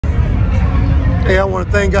Hey, I want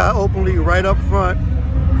to thank God openly right up front.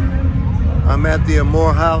 I'm at the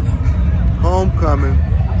Morehouse Homecoming.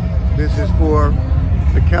 This is for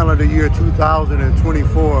the calendar year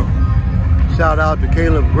 2024. Shout out to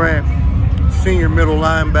Caleb Grant, senior middle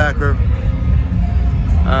linebacker.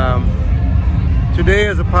 Today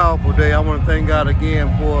is a powerful day. I want to thank God again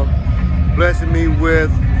for blessing me with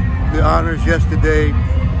the honors yesterday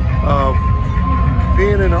of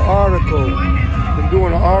being in an article, and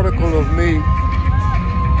doing an article of me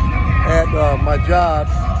at my job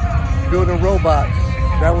building robots.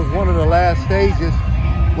 That was one of the last stages,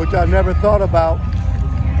 which I never thought about,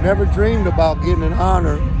 never dreamed about getting an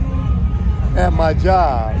honor at my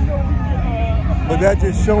job. But that's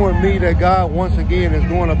just showing me that God once again is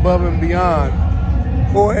going above and beyond,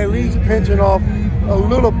 or at least pinching off a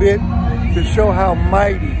little bit to show how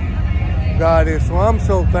mighty God is. So I'm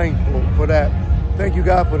so thankful for that. Thank you,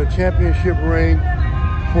 God, for the championship ring,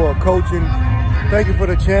 for coaching. Thank you for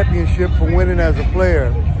the championship, for winning as a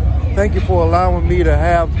player. Thank you for allowing me to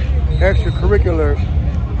have extracurricular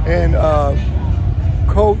and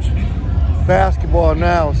coach basketball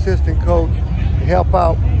now, assistant coach, to help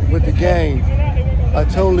out with the game. I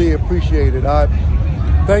totally appreciate it. I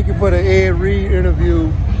thank you for the Ed Reed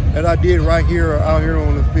interview that I did right here, out here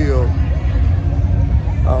on the field.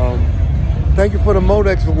 Thank you for the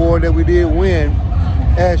Modex Award that we did win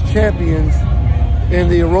as champions in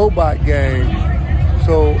the robot game.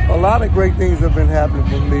 So a lot of great things have been happening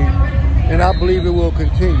for me, and I believe it will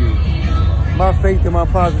continue. My faith and my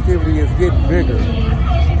positivity is getting bigger,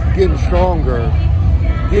 getting stronger,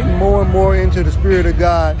 getting more and more into the Spirit of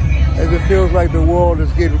God as it feels like the world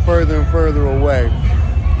is getting further and further away.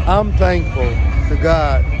 I'm thankful to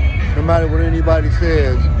God, no matter what anybody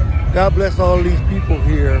says. God bless all these people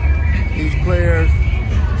here, these players,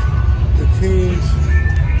 the teams.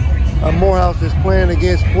 Morehouse is playing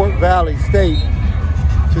against Fort Valley State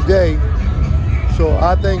today. So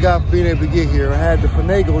I thank God for being able to get here. I had to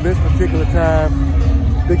finagle this particular time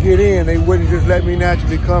to get in. They wouldn't just let me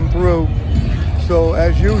naturally come through. So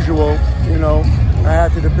as usual, you know, I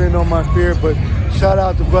had to depend on my spirit, but shout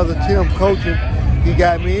out to Brother Tim coaching. He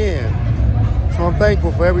got me in. So I'm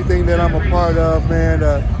thankful for everything that I'm a part of, man.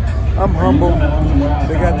 I'm humble.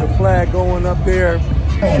 They got the flag going up there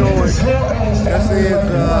showing that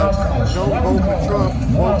says don't vote for Trump,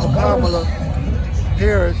 vote for Kamala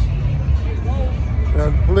Harris.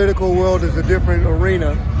 The political world is a different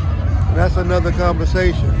arena, and that's another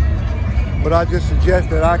conversation. But I just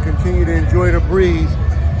suggest that I continue to enjoy the breeze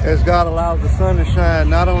as God allows the sun to shine,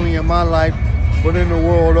 not only in my life, but in the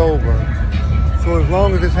world over. So as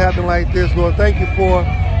long as it's happening like this, Lord, thank you for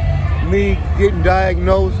me getting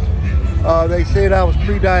diagnosed. They said I was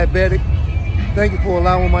pre-diabetic. Thank you for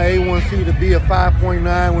allowing my A1C to be a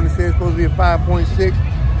 5.9 when it said it's supposed to be a 5.6.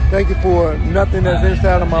 Thank you for nothing that's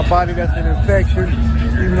inside of my body that's an infection,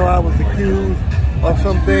 even though I was accused of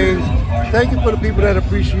some things. Thank you for the people that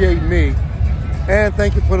appreciate me. And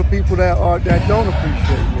thank you for the people that don't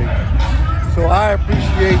appreciate me. So I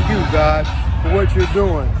appreciate you, God, for what you're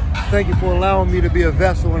doing. Thank you for allowing me to be a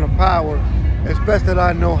vessel and a power, as best that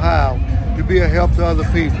I know how, to be a help to other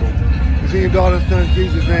people. In your daughter's son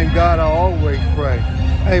Jesus' name, God, I always pray.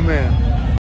 Amen.